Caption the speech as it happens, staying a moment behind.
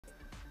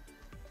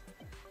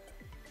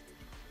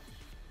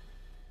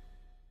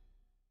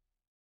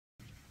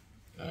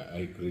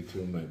I greet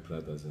you, my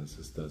brothers and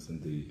sisters, in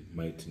the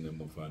mighty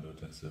name of our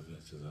Lord and Savior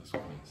Jesus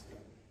Christ.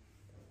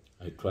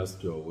 I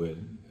trust you are well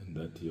and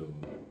that your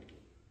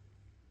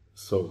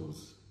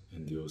souls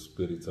and your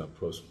spirits are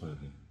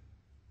prospering.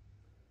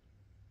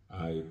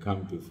 I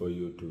come before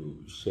you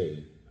to share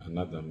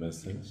another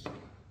message.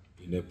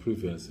 In a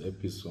previous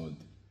episode,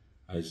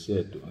 I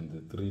shared on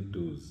the 3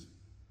 do's,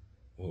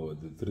 or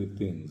the 3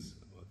 things,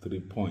 or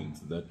 3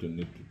 points that you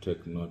need to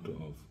take note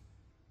of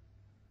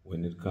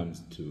when it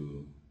comes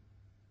to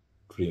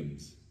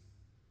dreams.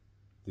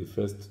 The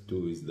first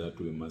 2 is that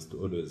we must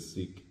always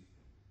seek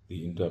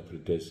the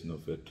interpretation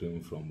of a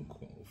dream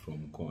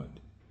from God,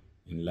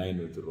 in line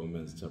with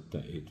Romans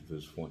chapter 8,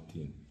 verse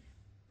 14,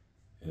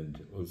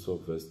 and also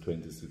verse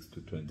 26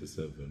 to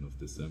 27 of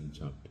the same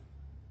chapter.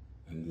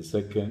 And the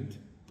second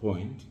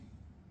point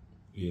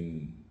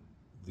in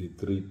the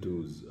 3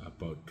 do's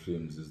about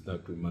dreams is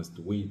that we must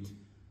wait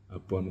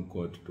upon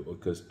God to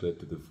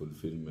orchestrate the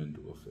fulfillment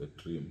of a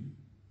dream.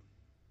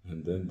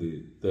 And then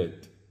the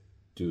third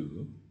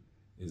do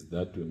is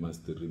that we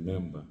must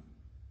remember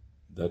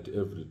that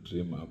every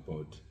dream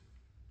about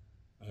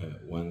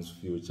one's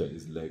future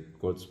is like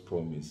God's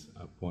promise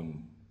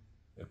upon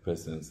a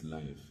person's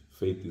life.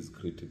 Faith is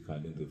critical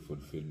in the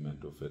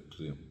fulfillment of a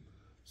dream.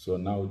 So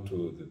now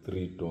to the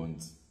 3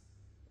 don'ts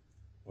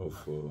of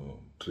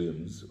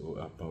dreams, or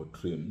about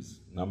dreams.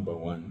 Number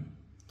 1,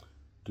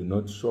 do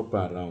not shop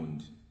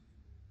around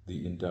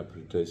the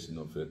interpretation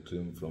of a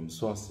dream from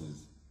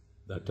sources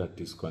that are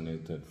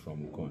disconnected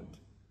from God.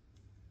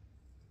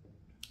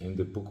 In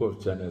the book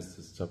of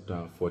Genesis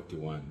chapter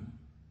 41,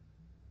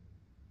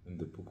 in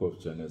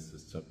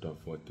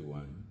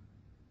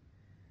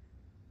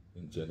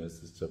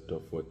Genesis chapter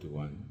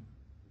 41,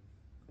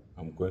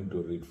 I'm going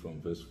to read from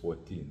verse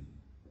 14.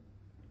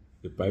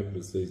 The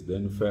Bible says,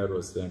 "Then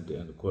Pharaoh sent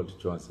and called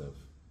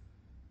Joseph,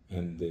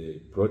 and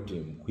they brought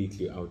him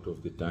quickly out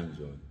of the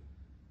dungeon.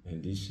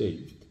 And he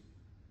shaved,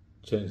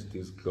 changed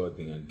his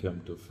clothing, and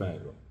came to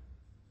Pharaoh.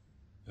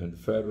 And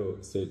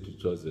Pharaoh said to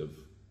Joseph,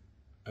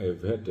 I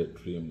have had a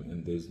dream,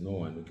 and there is no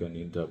one who can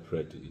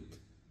interpret it.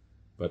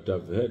 But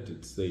I've heard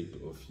it said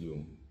of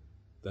you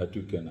that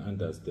you can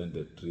understand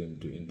a dream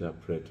to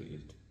interpret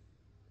it.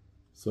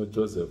 So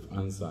Joseph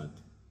answered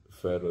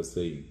Pharaoh,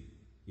 saying,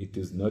 It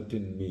is not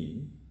in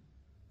me.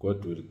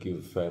 God will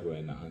give Pharaoh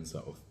an answer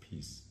of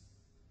peace."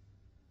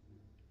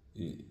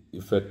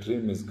 If a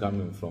dream is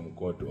coming from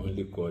God,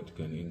 only God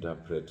can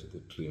interpret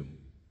the dream.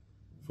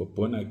 For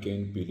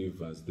born-again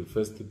believers, the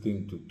first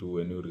thing to do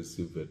when you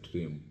receive a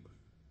dream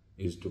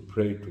is to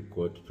pray to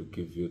God to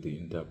give you the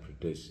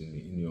interpretation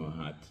in your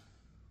heart,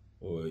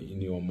 or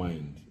in your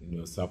mind, in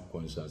your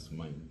subconscious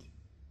mind.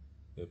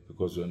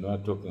 Because we're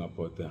not talking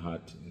about the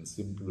heart. In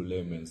simple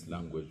layman's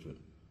language,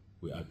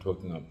 we are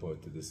talking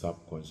about the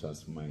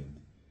subconscious mind,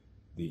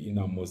 the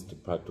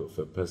innermost part of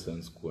a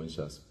person's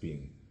conscious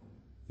being,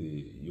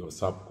 your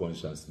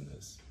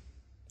subconsciousness,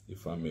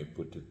 if I may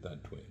put it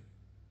that way.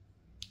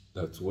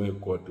 That's where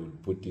God will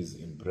put his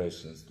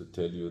impressions to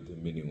tell you the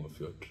meaning of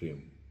your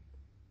dream.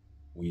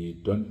 We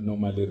don't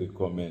normally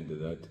recommend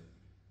that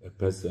a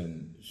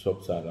person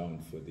shops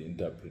around for the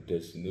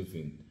interpretation,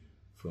 even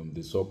from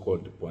the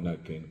so-called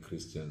born-again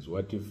Christians.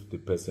 What if the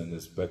person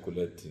is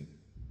speculating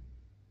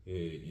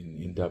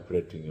in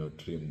interpreting your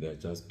dream? They're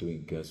just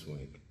doing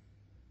guesswork.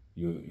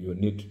 You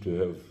need to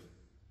have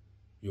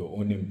your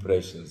own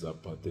impressions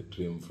about the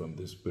dream from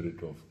the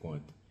Spirit of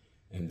God,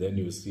 and then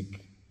you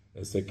seek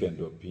a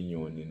second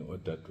opinion in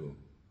order to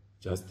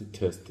just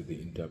test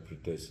the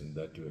interpretation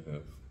that you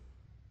have.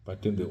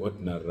 But in the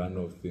ordinary run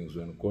of things,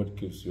 when God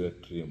gives you a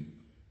dream,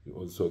 he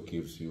also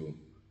gives you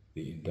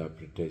the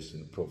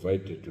interpretation,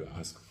 provided you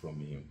ask from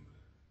him.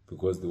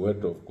 Because the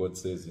word of God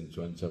says in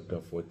John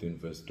chapter 14,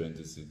 verse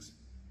 26,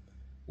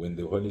 when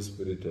the Holy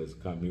Spirit has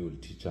come, he will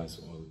teach us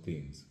all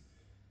things.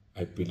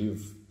 I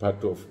believe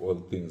part of all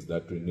things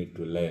that we need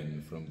to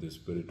learn from the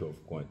Spirit of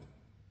God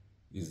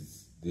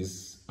is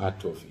this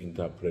art of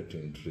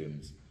interpreting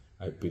dreams.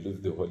 I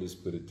believe the Holy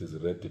Spirit is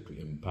ready to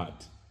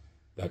impart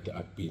that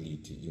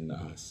ability in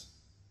us.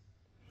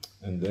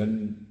 And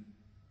then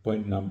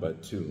point number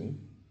 2,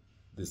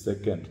 the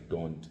second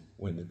don't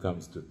when it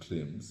comes to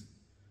dreams.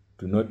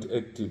 Do not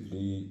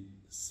actively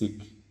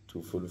seek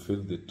to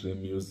fulfill the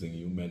dream using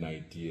human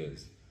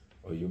ideas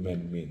or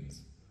human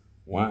means.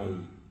 Why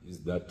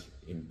is that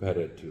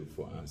imperative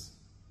for us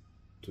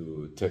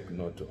to take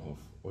note of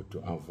or to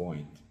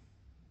avoid?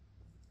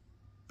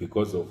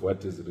 Because of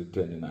what is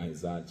written in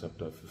Isaiah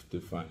chapter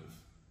 55.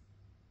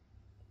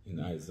 In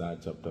Isaiah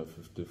chapter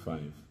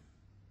 55,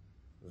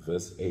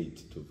 verse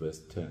 8 to verse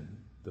 10,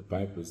 the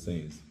Bible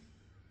says,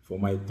 "For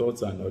my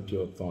thoughts are not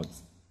your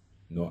thoughts,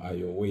 nor are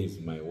your ways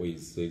my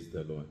ways, says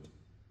the Lord.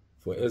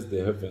 For as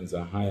the heavens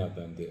are higher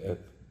than the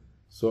earth,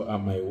 so are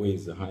my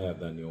ways higher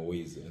than your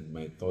ways, and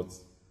my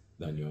thoughts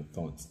than your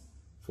thoughts.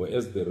 For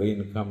as the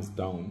rain comes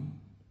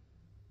down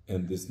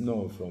and the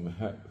snow from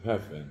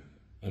heaven,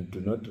 and do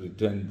not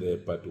return there,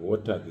 but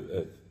water the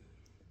earth,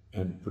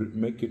 and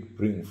make it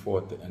bring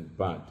forth and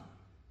bud,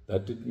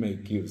 that it may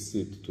give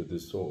seed to the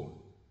sower,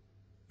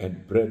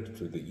 and bread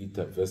to the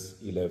eater. Verse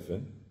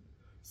 11.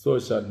 So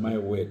shall my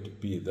word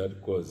be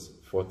that goes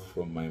forth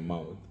from my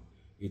mouth.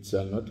 It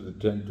shall not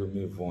return to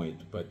me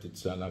void, but it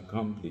shall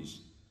accomplish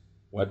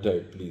what I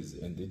please,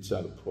 and it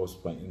shall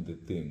prosper in the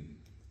thing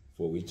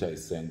for which I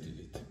send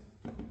it.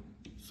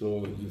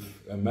 So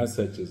if a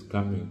message is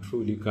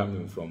truly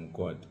coming from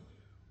God,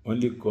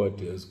 only God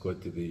has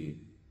got the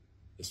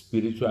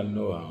spiritual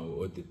know-how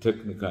or the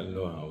technical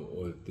know-how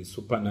or the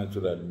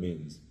supernatural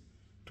means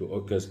to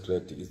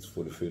orchestrate its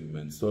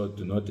fulfillment. So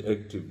do not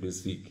actively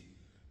seek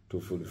to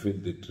fulfill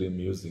the dream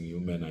using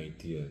human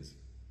ideas.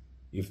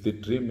 If the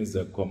dream is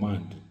a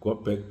command, go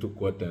back to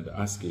God and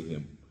ask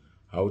Him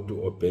how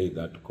to obey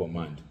that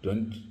command.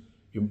 Don't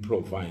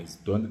improvise.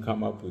 Don't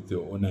come up with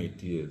your own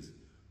ideas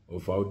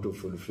of how to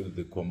fulfill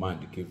the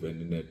command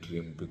given in a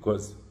dream,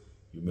 because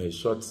you may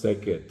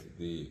short-circuit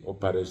the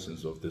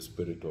operations of the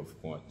Spirit of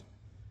God.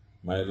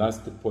 My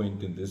last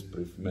point in this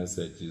brief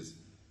message is,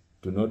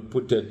 do not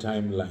put a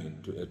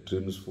timeline to a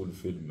dream's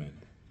fulfillment.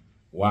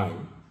 Why?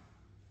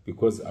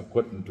 Because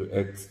according to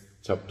Acts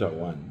chapter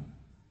 1,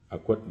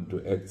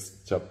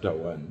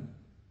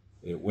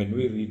 when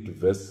we read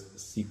verse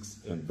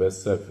 6 and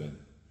verse 7,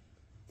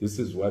 this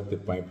is what the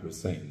Bible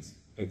says.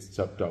 Acts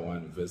chapter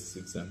 1, verse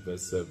 6 and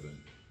verse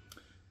 7.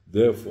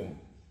 Therefore,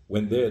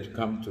 when they had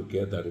come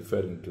together,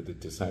 referring to the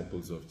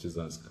disciples of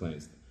Jesus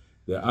Christ,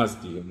 they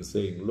asked him,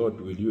 saying,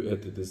 Lord, will you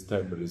at this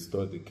time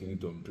restore the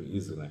kingdom to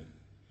Israel?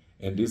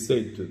 And he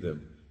said to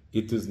them,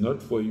 it is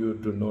not for you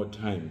to know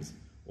times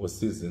or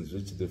seasons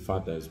which the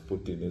Father has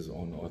put in his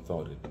own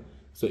authority.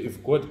 So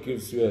if God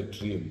gives you a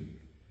dream,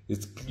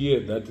 it's clear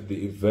that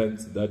the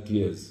events that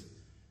he has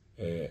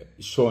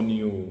shown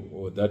you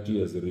or that he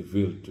has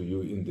revealed to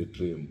you in the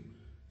dream,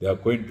 they are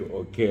going to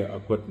occur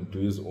according to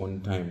his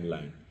own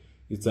timeline.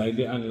 It's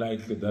highly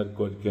unlikely that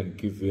God can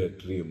give you a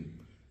dream,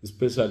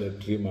 especially a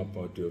dream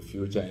about your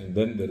future, and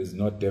then there is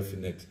no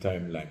definite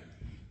timeline.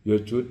 Your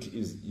duty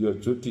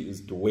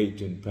is to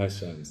wait in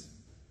patience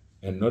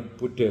and not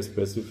put a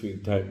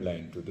specific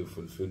timeline to the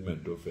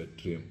fulfillment of a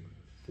dream,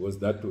 because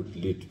that would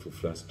lead to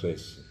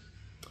frustration.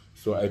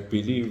 So I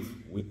believe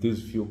with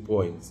these few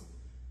points,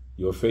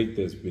 your faith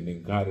has been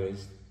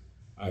encouraged.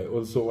 I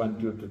also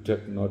want you to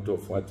take note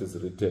of what is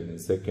written in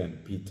 2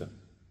 Peter.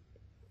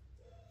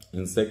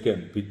 In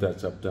 2 Peter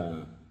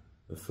chapter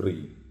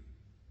 3,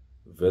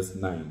 verse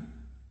 9,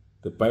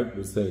 the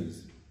Bible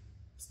says,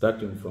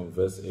 starting from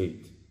verse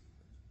 8,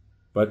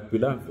 but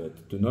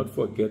beloved, do not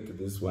forget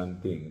this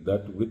one thing,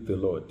 that with the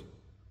Lord,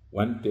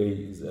 1 day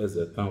is as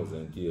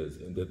 1,000 years,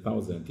 and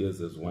 1,000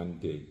 years as 1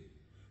 day.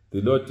 The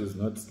Lord is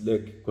not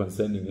slack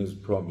concerning his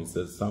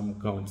promises,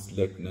 some count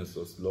slackness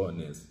or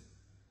slowness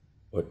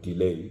or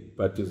delay,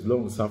 but is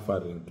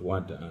long-suffering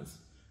toward us,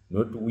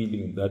 not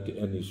willing that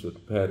any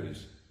should perish,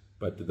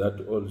 but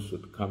that all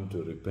should come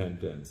to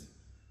repentance.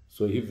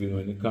 So even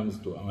when it comes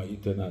to our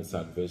eternal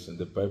salvation,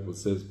 the Bible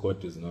says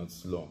God is not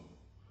slow.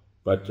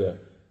 But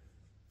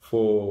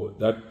for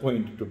that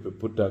point to be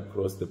put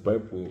across, the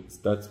Bible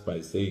starts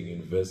by saying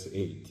in verse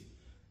 8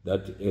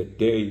 that a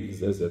day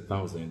is as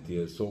 1,000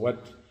 years. So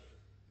what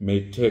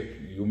may take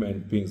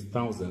human beings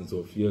thousands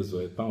of years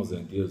or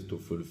 1,000 years to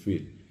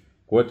fulfill,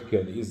 God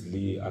can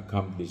easily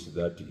accomplish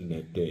that in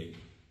a day.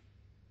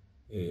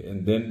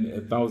 And then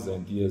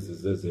 1,000 years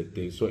is as a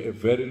day. So a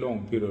very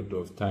long period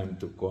of time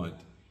to God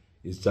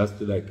is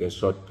just like a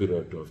short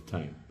period of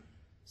time.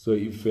 So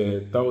if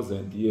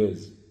 1,000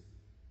 years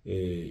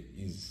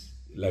is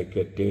like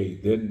a day,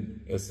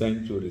 then a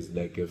century is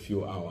like a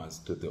few hours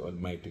to the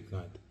Almighty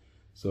God.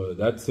 So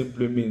that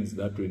simply means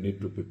that we need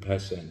to be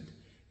patient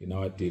in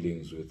our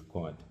dealings with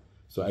God.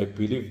 So I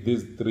believe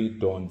these 3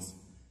 dawns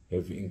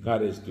have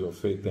encouraged your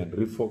faith and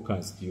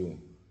refocused you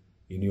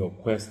in your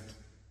quest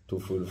to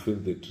fulfill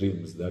the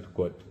dreams that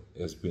God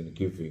has been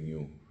giving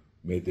you.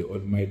 May the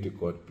Almighty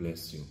God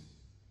bless you.